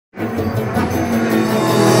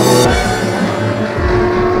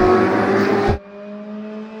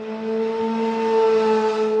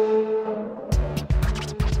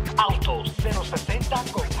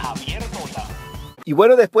Y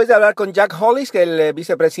bueno, después de hablar con Jack Hollis, que es el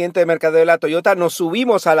vicepresidente de mercadeo de la Toyota, nos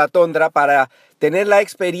subimos a la Tundra para tener la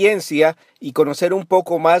experiencia y conocer un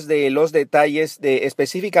poco más de los detalles de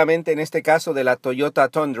específicamente en este caso de la Toyota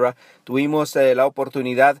Tundra. Tuvimos la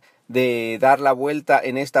oportunidad de dar la vuelta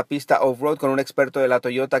en esta pista off-road con un experto de la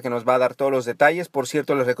Toyota que nos va a dar todos los detalles. Por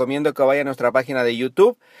cierto, les recomiendo que vayan a nuestra página de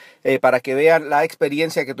YouTube para que vean la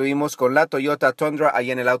experiencia que tuvimos con la Toyota Tundra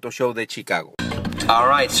ahí en el Auto Show de Chicago. All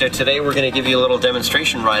right, so today we're going to give you a little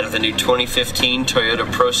demonstration ride of the new 2015 Toyota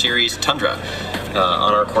Pro Series Tundra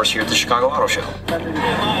on our course here at the Chicago Auto Show.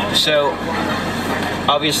 So,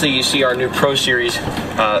 obviously you see our new Pro Series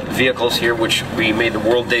vehicles here, which we made the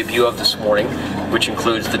world debut of this morning, which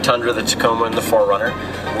includes the Tundra, the Tacoma, and the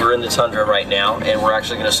 4Runner. We're in the Tundra right now, and we're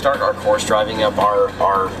actually going to start our course driving up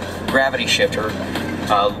our gravity shifter,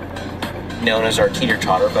 known as our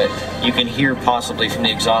teeter-totter, but you can hear possibly from the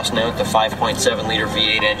exhaust note the 5.7 liter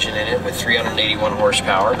V8 engine in it with 381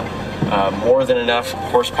 horsepower. More than enough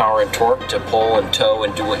horsepower and torque to pull and tow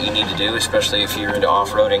and do what you need to do, especially if you're into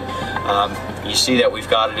off-roading. You see that we've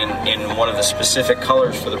got it in one of the specific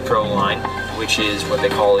colors for the Pro line, which is what they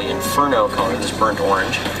call the Inferno color, this burnt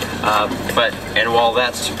orange. And while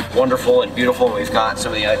that's wonderful and beautiful, and we've got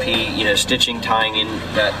some of the IP, stitching tying in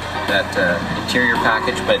that interior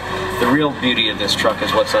package, but the real beauty of this truck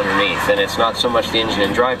is what's underneath, and it's not so much the engine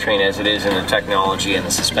and drivetrain as it is in the technology and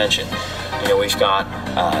the suspension. We've got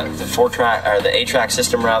the 4-track, or the 8-track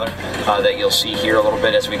system rather, that you'll see here a little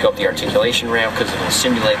bit as we go up the articulation ramp, because it'll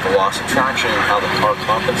simulate the loss of traction and how the car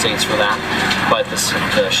compensates for that. But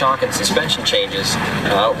the shock and suspension changes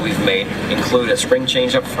we've made include a spring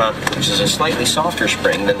change up front, which is a slightly softer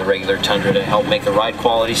spring than the regular Tundra to help make the ride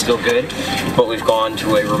quality still good. But we've gone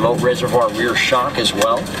to a remote reservoir rear shock as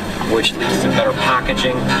well, which leads to better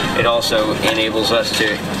packaging. It also enables us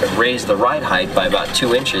to raise the ride height by about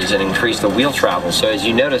 2 inches and increase the wheel travel. So as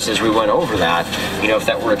you notice as we went over that, if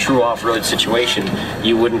that were a true off-road situation,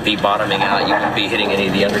 you wouldn't be bottoming out, you wouldn't be hitting any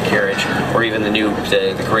of the undercarriage, or even the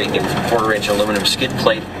great new 1/4-inch aluminum skid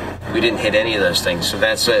plate. We didn't hit any of those things, so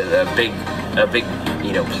that's a big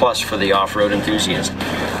plus for the off-road enthusiast.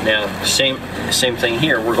 Now, same thing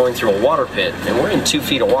here. We're going through a water pit, and we're in 2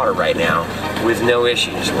 feet of water right now with no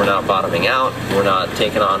issues. We're not bottoming out. We're not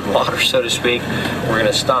taking on water, so to speak. We're going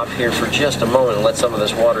to stop here for just a moment and let some of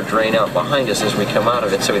this water drain out behind us as we come out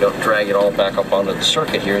of it, so we don't drag it all back up onto the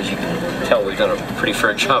circuit here. As you can tell, we've done a pretty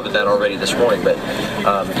fair job of that already this morning. But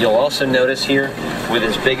you'll also notice here, with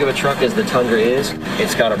as big of a truck as the Tundra is,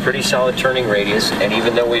 it's got a pretty solid turning radius, and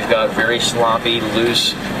even though we've got very sloppy,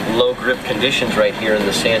 loose, low grip conditions right here in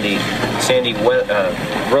the sandy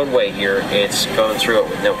roadway here, it's going through it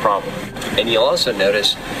with no problem. And you'll also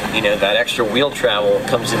notice, that extra wheel travel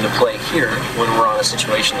comes into play here when we're on a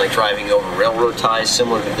situation like driving over railroad ties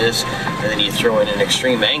similar to this, and then you throw in an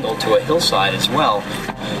extreme angle to a hillside as well,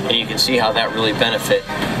 and you can see how that really benefit.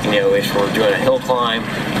 If we're doing a hill climb,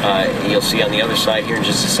 you'll see on the other side here in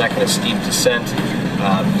just a second a steep descent.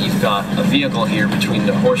 You've got a vehicle here between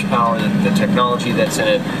the horsepower, the technology that's in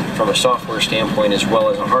it from a software standpoint as well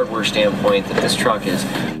as a hardware standpoint, that this truck is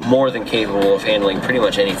more than capable of handling pretty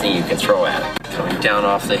much anything you can throw at it. Coming down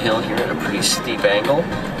off the hill here at a pretty steep angle,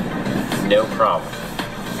 no problem.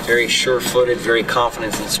 Very sure-footed, very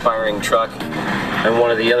confidence-inspiring truck. And one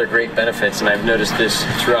of the other great benefits, and I've noticed this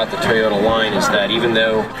throughout the Toyota line, is that even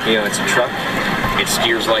though it's a truck, it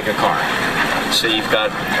steers like a car. So you've got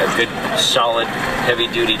a good, solid,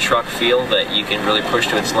 heavy-duty truck feel that you can really push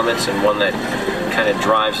to its limits, and one that kind of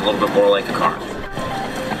drives a little bit more like a car.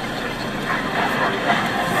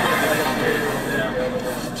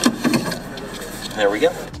 There we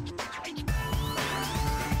go.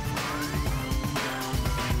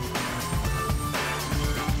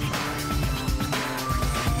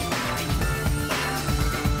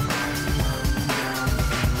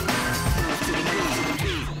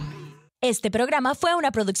 Este programa fue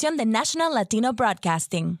una producción de National Latino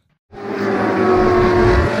Broadcasting.